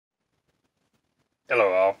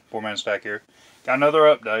Hello all, 4-Man Stack here. Got another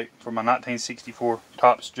update for my 1964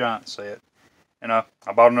 Topps Giant set. And I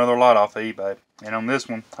bought another lot off of eBay. And on this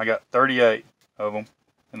one, I got 38 of them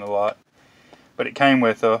in the lot. But it came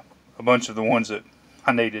with a bunch of the ones that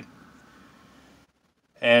I needed.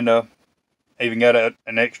 And I even got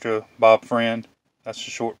an extra Bob Friend. That's a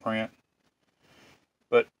short print.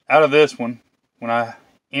 But out of this one, when I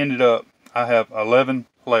ended up, I have 11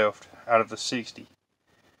 left out of the 60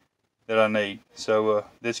 that I need. So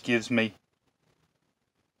this gives me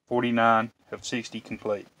 49 of 60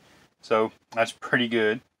 complete. So that's pretty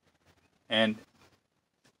good. And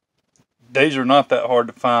these are not that hard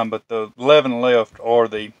to find, but the 11 left are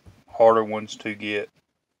the harder ones to get.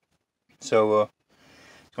 So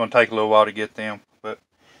it's going to take a little while to get them, but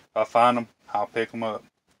if I find them, I'll pick them up.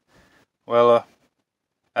 Well,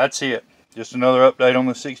 that's it. Just another update on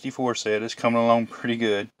the 64 set. It's coming along pretty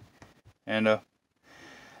good. And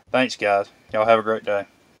thanks, guys. Y'all have a great day.